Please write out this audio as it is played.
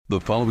The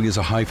following is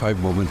a high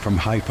five moment from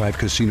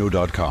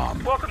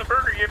highfivecasino.com. Welcome to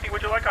Burger Yippee.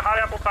 Would you like a hot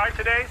apple pie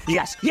today?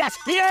 Yes,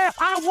 yeah,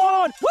 I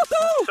won!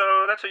 Woohoo!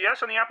 So that's a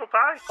yes on the apple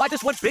pie? I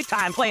just went big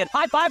time playing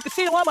High Five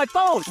Casino on my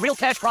phone. Real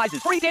cash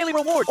prizes, free daily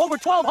rewards, over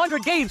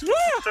 1,200 games. Yeah!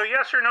 So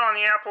yes or no on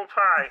the apple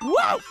pie?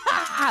 Whoa!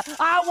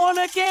 I won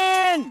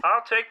again!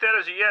 I'll take that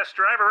as a yes.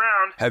 Drive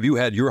around. Have you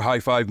had your high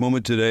five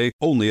moment today?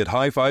 Only at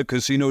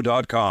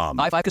highfivecasino.com.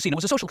 High Five Casino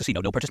is a social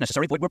casino. No purchase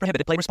necessary. Void where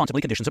prohibited. Play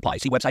responsibly. Conditions apply.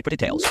 See website for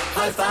details.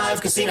 High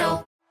Five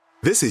Casino.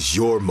 This is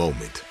your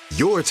moment,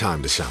 your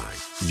time to shine,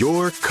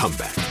 your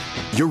comeback.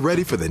 You're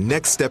ready for the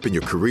next step in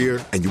your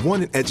career, and you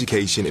want an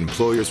education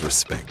employers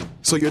respect.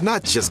 So you're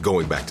not just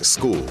going back to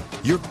school,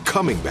 you're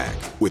coming back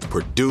with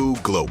Purdue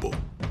Global.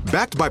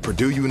 Backed by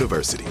Purdue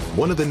University,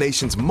 one of the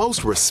nation's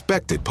most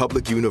respected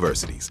public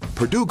universities,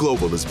 Purdue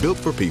Global is built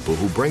for people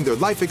who bring their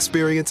life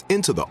experience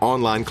into the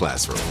online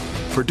classroom.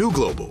 Purdue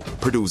Global,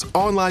 Purdue's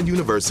online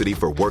university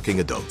for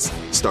working adults.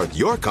 Start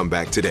your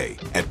comeback today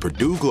at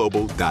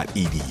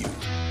purdueglobal.edu.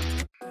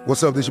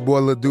 What's up, this your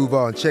boy Lil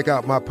Duval, and check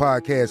out my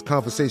podcast,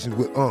 Conversations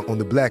with Unc, on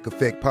the Black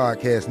Effect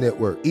Podcast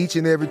Network. Each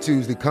and every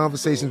Tuesday,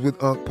 Conversations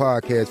with Unc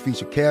podcast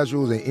feature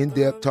casual and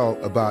in-depth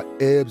talk about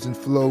ebbs and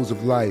flows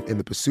of life and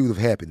the pursuit of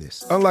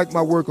happiness. Unlike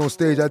my work on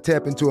stage, I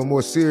tap into a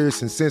more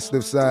serious and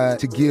sensitive side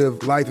to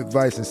give life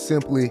advice and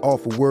simply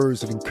offer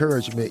words of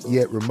encouragement,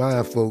 yet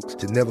remind folks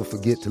to never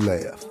forget to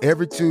laugh.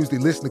 Every Tuesday,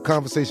 listen to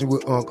Conversations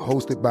with Unc,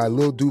 hosted by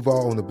Lil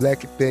Duval on the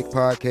Black Effect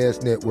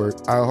Podcast Network,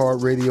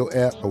 iHeartRadio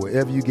app, or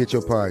wherever you get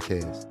your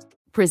podcasts.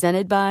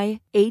 Presented by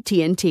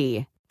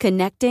AT&T.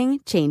 Connecting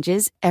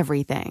changes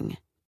everything.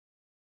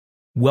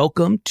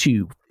 Welcome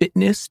to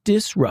Fitness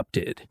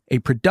Disrupted, a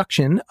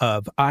production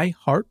of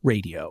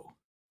iHeartRadio.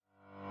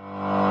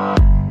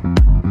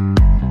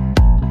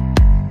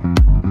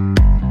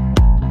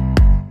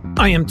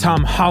 I am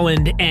Tom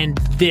Holland, and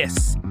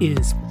this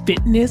is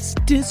Fitness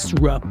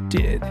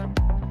Disrupted.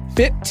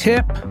 Fit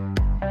tip,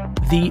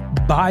 the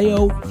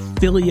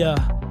biophilia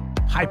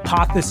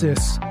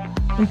hypothesis.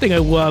 One thing I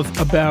love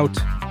about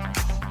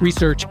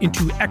research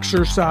into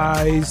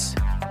exercise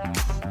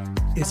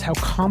is how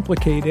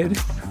complicated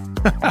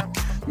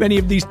many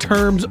of these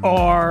terms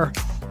are,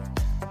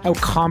 how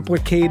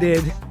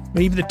complicated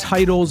many of the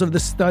titles of the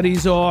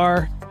studies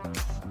are,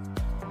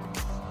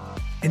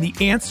 and the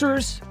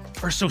answers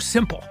are so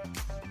simple.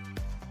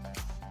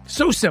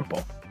 So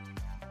simple.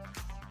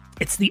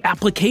 It's the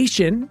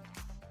application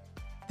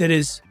that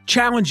is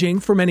challenging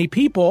for many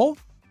people,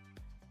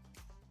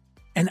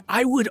 and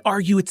I would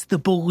argue it's the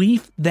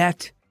belief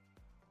that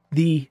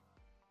the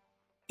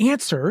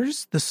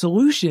answers, the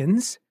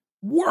solutions,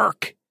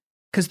 work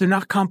because they're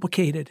not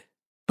complicated.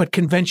 But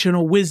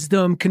conventional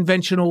wisdom,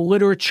 conventional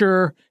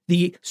literature,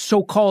 the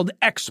so-called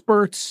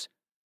experts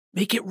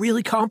make it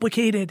really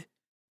complicated.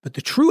 But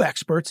the true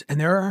experts, and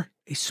there are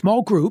a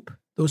small group,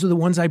 those are the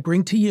ones I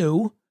bring to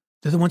you,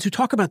 they're the ones who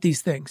talk about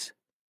these things.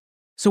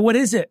 So what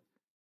is it?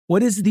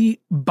 What is the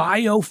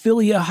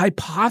biophilia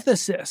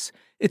hypothesis?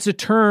 It's a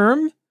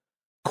term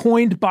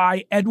coined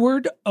by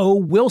Edward O.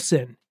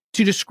 Wilson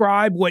to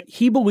describe what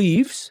he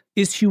believes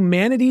is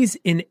humanity's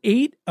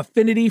innate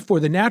affinity for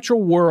the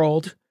natural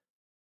world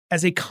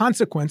as a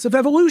consequence of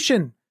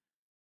evolution.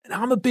 And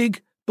I'm a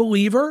big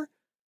believer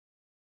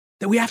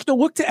that we have to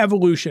look to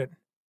evolution,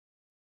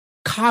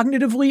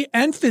 cognitively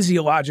and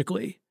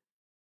physiologically,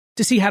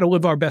 to see how to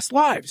live our best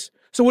lives.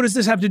 So what does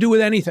this have to do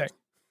with anything?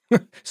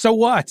 So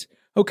what?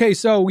 Okay,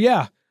 so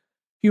yeah,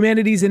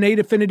 humanity's innate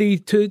affinity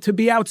to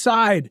be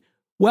outside.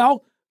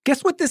 Well,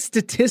 guess what the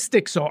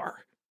statistics are?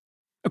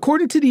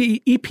 According to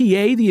the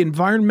EPA, the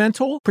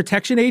Environmental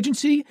Protection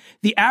Agency,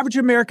 the average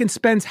American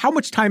spends how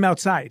much time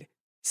outside?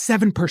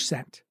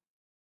 7%.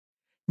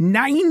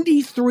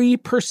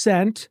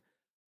 93%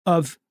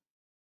 of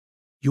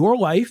your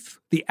life,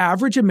 the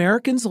average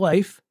American's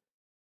life,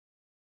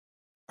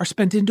 are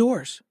spent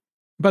indoors.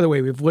 By the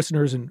way, we have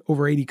listeners in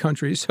over 80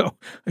 countries, so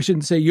I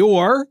shouldn't say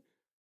your.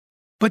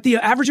 But the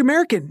average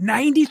American,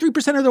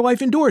 93% of their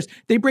life indoors.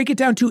 They break it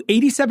down to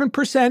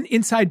 87%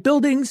 inside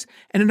buildings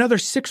and another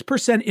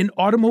 6% in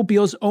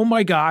automobiles. Oh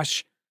my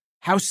gosh,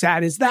 how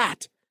sad is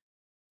that?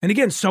 And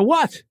again, so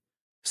what?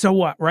 So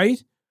what,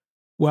 right?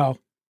 Well,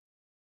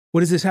 what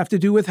does this have to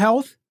do with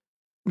health?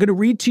 I'm going to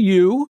read to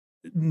you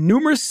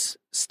numerous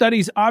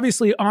studies,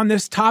 obviously, on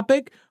this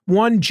topic.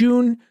 One,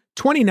 June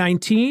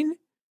 2019.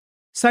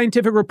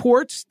 Scientific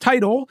Reports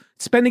title,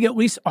 spending at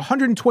least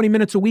 120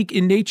 minutes a week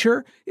in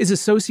nature is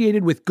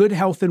associated with good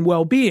health and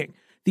well-being.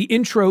 The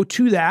intro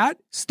to that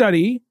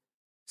study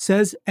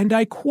says, and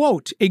I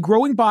quote, a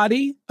growing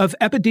body of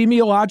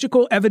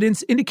epidemiological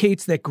evidence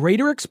indicates that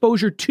greater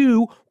exposure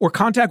to or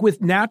contact with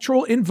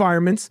natural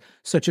environments,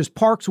 such as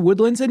parks,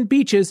 woodlands, and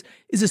beaches,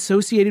 is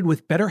associated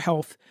with better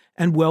health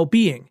and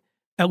well-being,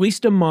 at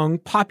least among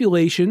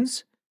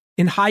populations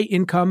in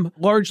high-income,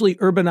 largely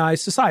urbanized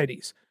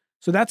societies.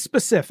 So that's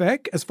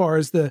specific as far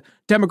as the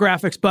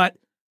demographics, but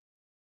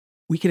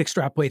we can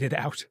extrapolate it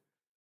out.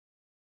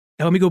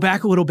 Now, let me go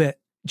back a little bit.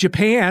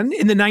 Japan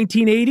in the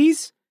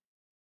 1980s,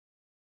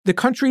 the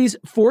country's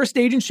forest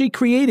agency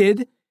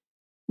created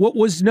what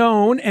was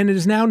known, and it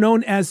is now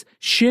known as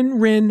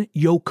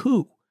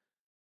Shinrin-yoku,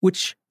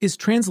 which is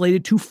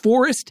translated to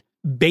forest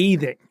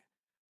bathing.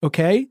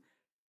 Okay?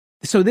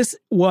 So this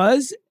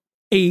was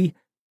a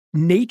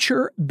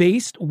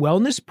nature-based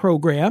wellness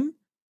program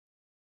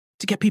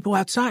to get people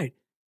outside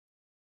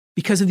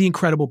because of the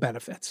incredible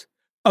benefits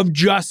of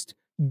just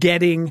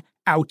getting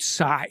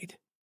outside.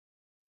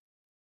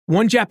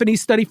 One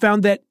Japanese study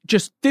found that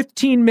just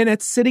 15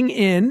 minutes sitting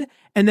in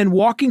and then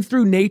walking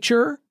through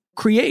nature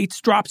creates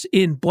drops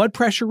in blood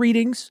pressure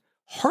readings,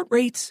 heart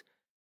rates,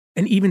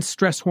 and even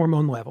stress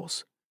hormone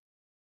levels.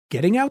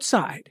 Getting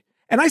outside.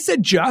 And I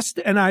said just,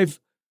 and I've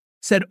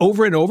said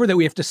over and over that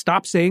we have to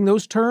stop saying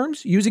those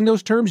terms, using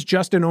those terms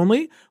just and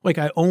only, like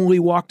I only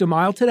walked a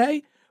mile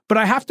today. But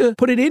I have to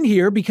put it in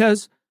here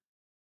because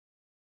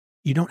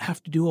you don't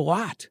have to do a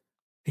lot.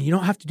 And you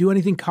don't have to do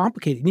anything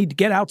complicated. You need to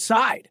get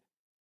outside.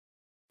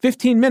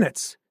 15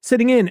 minutes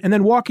sitting in and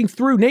then walking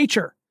through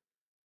nature.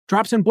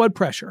 Drops in blood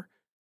pressure,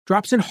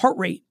 drops in heart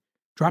rate,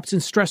 drops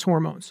in stress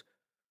hormones.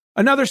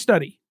 Another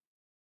study.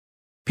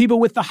 People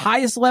with the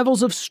highest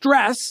levels of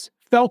stress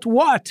felt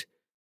what?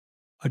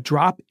 A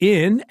drop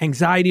in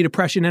anxiety,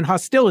 depression, and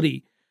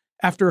hostility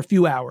after a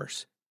few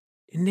hours.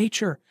 In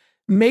nature.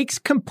 Makes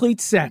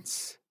complete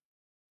sense.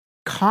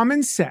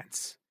 Common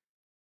sense.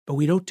 But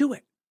we don't do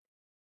it.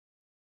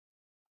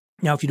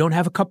 Now, if you don't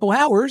have a couple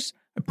hours,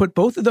 I put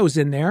both of those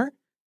in there,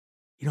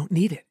 you don't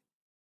need it.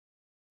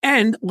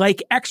 And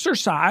like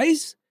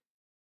exercise,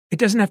 it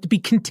doesn't have to be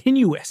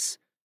continuous.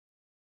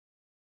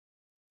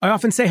 I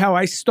often say how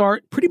I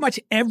start pretty much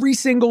every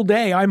single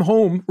day I'm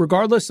home,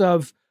 regardless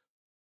of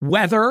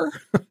weather,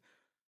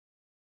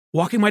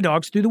 walking my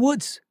dogs through the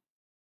woods.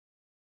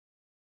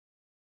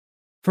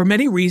 For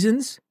many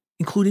reasons,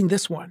 including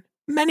this one.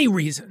 Many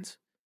reasons.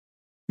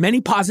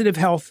 Many positive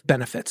health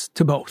benefits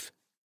to both,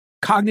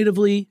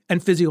 cognitively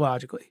and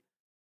physiologically.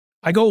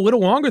 I go a little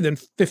longer than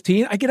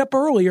 15. I get up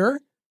earlier.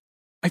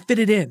 I fit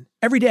it in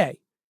every day.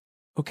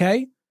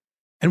 Okay?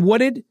 And what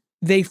did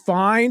they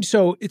find?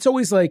 So it's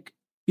always like,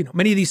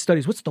 many of these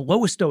studies, what's the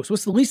lowest dose?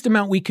 What's the least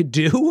amount we could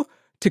do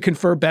to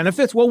confer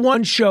benefits? Well,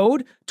 one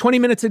showed 20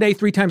 minutes a day,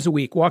 3 times a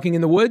week, walking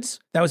in the woods.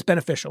 That was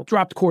beneficial.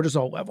 Dropped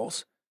cortisol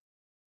levels.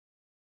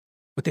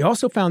 What they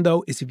also found,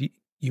 though, is if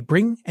you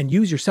bring and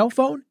use your cell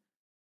phone,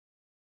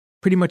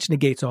 pretty much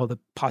negates all the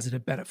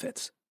positive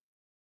benefits.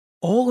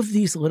 All of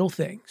these little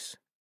things,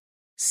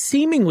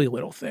 seemingly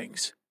little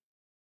things,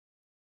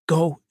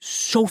 go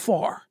so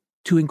far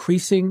to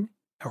increasing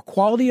our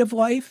quality of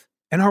life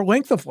and our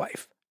length of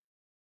life.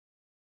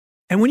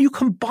 And when you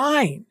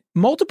combine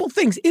multiple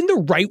things in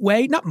the right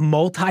way, not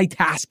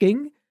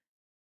multitasking.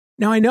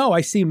 Now, I know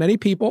I see many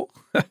people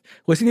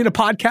listening to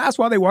podcasts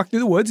while they walk through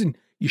the woods, and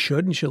you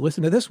should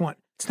listen to this one.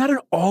 It's not an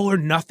all or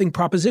nothing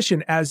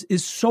proposition, as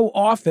is so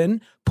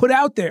often put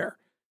out there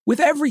with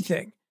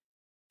everything.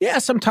 Yeah,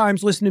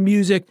 sometimes listen to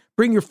music,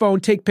 bring your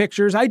phone, take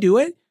pictures. I do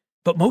it,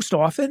 but most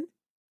often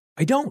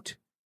I don't.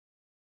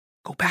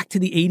 Go back to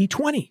the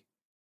 80-20.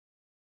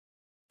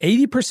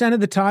 80%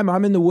 of the time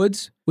I'm in the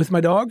woods with my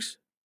dogs,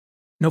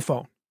 no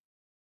phone.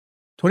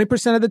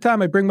 20% of the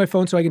time I bring my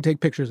phone so I can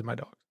take pictures of my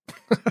dogs.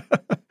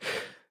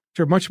 Which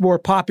are much more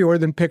popular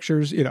than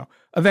pictures,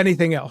 of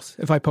anything else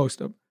if I post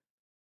them.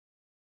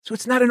 So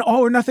it's not an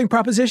all or nothing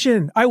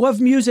proposition. I love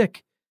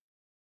music.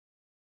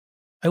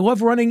 I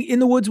love running in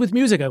the woods with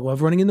music. I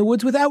love running in the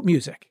woods without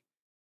music.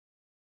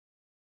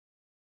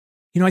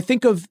 I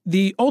think of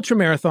the ultra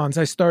marathons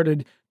I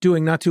started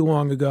doing not too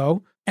long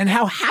ago and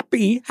how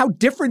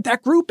different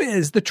that group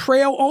is, the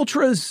trail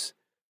ultras.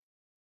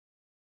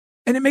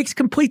 And it makes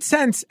complete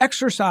sense.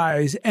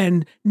 Exercise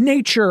and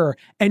nature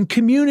and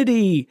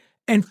community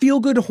and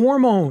feel-good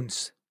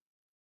hormones.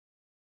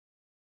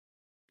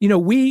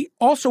 We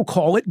also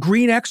call it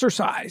green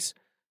exercise.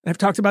 I've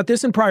talked about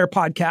this in prior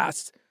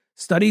podcasts.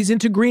 Studies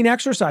into green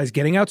exercise,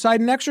 getting outside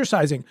and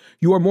exercising.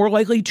 You are more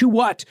likely to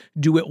what?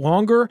 Do it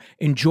longer,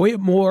 enjoy it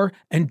more,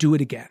 and do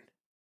it again.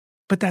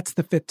 But that's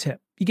the fifth tip.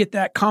 You get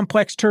that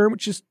complex term,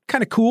 which is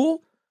kind of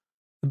cool.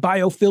 The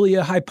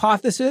biophilia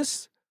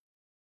hypothesis.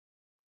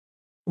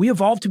 We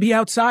evolved to be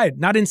outside,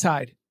 not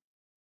inside,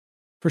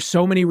 for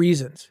so many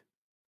reasons.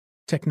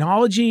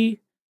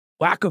 Technology,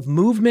 lack of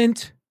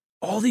movement,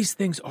 all these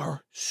things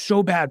are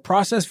so bad.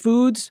 Processed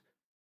foods,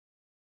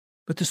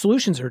 but the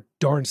solutions are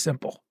darn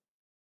simple.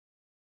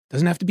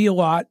 Doesn't have to be a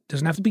lot,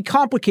 doesn't have to be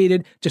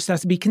complicated, just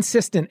has to be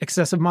consistent,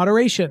 excessive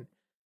moderation.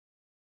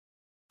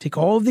 Take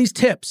all of these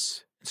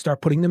tips and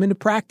start putting them into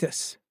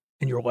practice,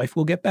 and your life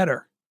will get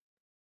better.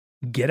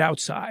 Get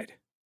outside.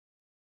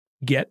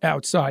 Get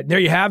outside. There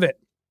you have it.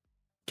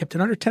 Kept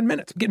it under 10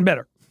 minutes. I'm getting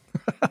better.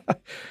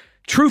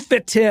 True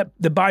fit tip,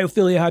 the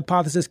biophilia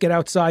hypothesis, get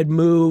outside,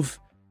 move,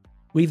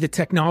 leave the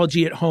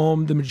technology at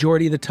home the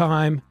majority of the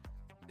time.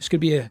 This could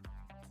be a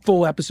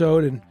full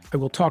episode, and I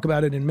will talk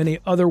about it in many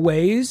other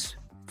ways.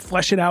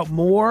 Flesh it out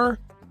more,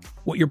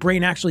 what your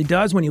brain actually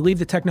does when you leave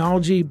the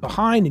technology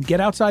behind and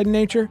get outside in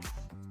nature.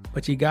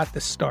 But you got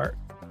the start.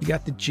 You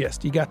got the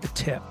gist. You got the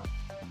tip.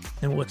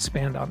 And we'll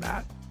expand on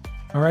that.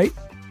 All right?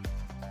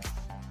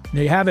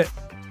 There you have it.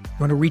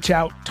 Want to reach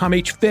out, Tom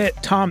H. Fit.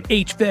 Tom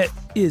H. Fit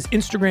is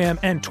Instagram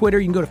and Twitter.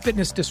 You can go to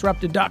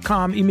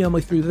fitnessdisrupted.com. Email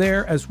me through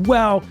there as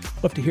well.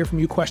 Love to hear from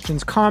you,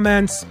 questions,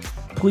 comments.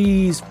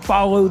 Please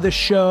follow the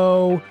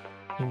show,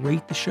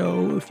 rate the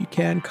show if you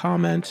can,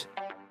 comment,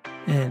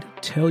 and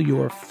tell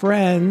your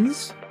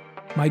friends.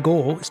 My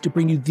goal is to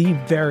bring you the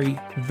very,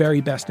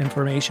 very best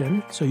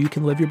information so you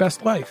can live your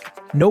best life.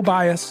 No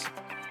bias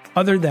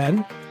other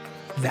than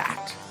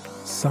that.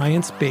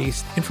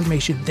 Science-based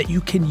information that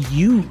you can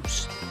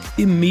use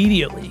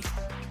immediately.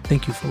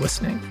 Thank you for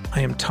listening.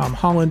 I am Tom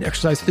Holland,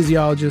 exercise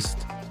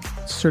physiologist,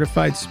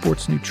 certified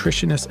sports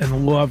nutritionist,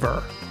 and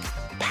lover.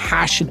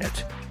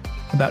 Passionate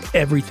about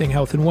everything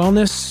health and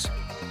wellness.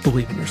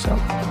 Believe in yourself.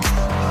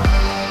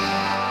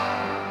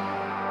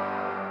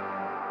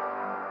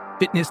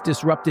 Fitness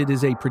Disrupted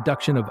is a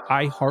production of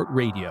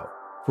iHeartRadio.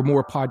 For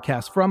more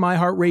podcasts from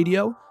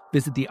iHeartRadio,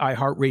 visit the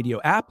iHeartRadio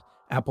app,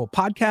 Apple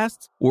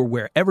Podcasts, or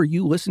wherever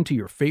you listen to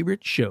your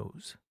favorite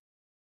shows.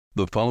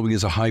 The following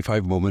is a high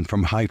five moment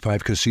from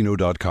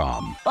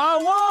highfivecasino.com. I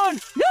won!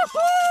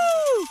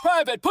 Yahoo!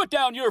 Private, put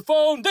down your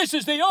phone. This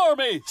is the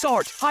Army.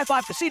 Sarge, High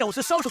Five Casino is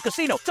a social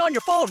casino. It's on your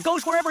phone.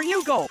 Goes wherever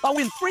you go. I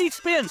win free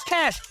spins,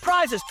 cash,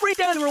 prizes, free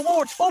daily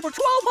rewards, over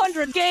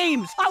 1,200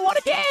 games. I won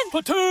again.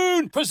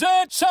 Platoon,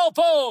 present cell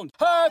phone.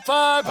 High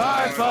Five.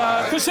 High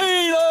Five.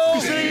 Casino.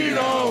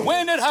 Casino.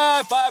 Win at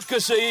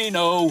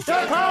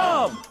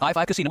highfivecasino.com. High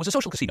Five Casino is a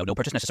social casino. No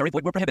purchase necessary.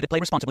 Void where prohibited. Play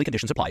responsibly.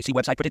 Conditions apply. See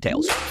website for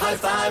details. High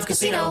Five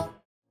Casino.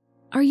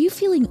 Are you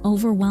feeling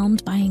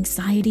overwhelmed by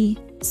anxiety,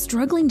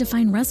 struggling to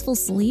find restful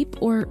sleep,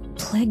 or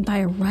plagued by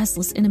a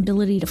restless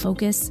inability to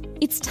focus?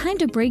 It's time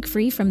to break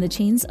free from the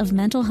chains of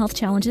mental health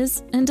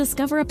challenges and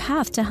discover a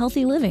path to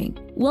healthy living.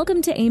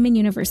 Welcome to Amen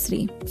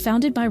University,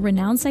 founded by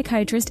renowned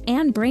psychiatrist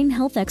and brain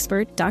health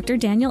expert Dr.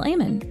 Daniel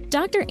Amen.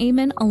 Dr.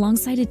 Amen,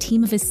 alongside a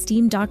team of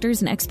esteemed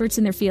doctors and experts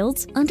in their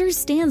fields,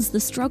 understands the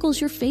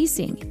struggles you're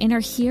facing and are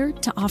here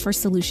to offer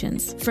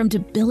solutions. From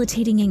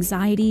debilitating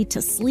anxiety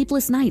to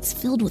sleepless nights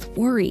filled with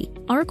worry,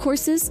 our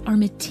courses are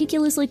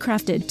meticulously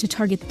crafted to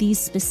target these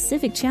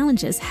specific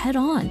challenges head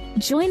on.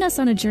 Join us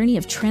on a journey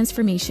of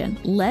transformation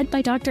led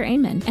by Dr.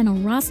 Amen and a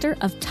roster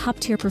of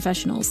top-tier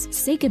professionals.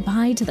 Say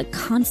goodbye to the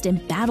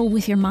constant battle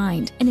with your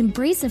mind and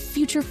embrace a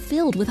future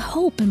filled with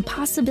hope and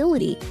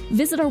possibility.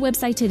 Visit our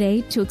website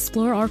today to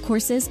explore our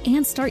courses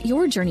and start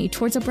your journey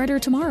towards a brighter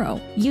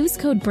tomorrow. Use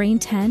code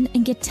BRAIN10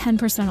 and get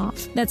 10%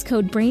 off. That's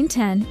code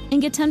BRAIN10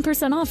 and get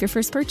 10% off your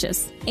first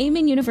purchase.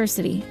 Amen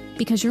University,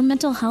 because your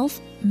mental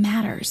health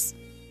matters.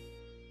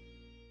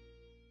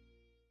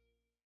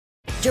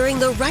 During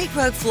the Right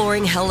Rug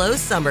Flooring Hello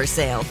Summer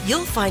Sale,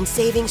 you'll find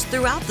savings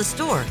throughout the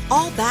store,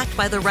 all backed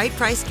by the right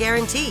price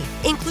guarantee,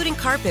 including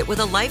carpet with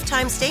a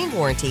lifetime stain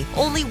warranty,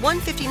 only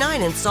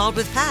 $159 installed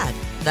with pad.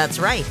 That's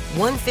right,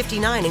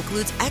 $159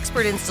 includes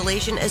expert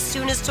installation as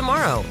soon as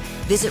tomorrow.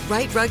 Visit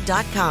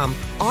rightrug.com,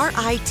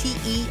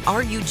 RITERUG.com,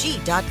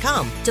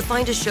 to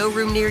find a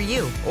showroom near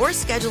you or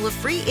schedule a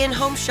free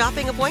in-home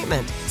shopping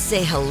appointment.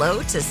 Say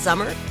hello to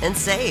summer and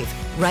save.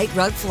 Right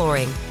Rug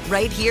Flooring,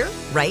 right here,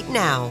 right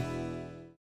now.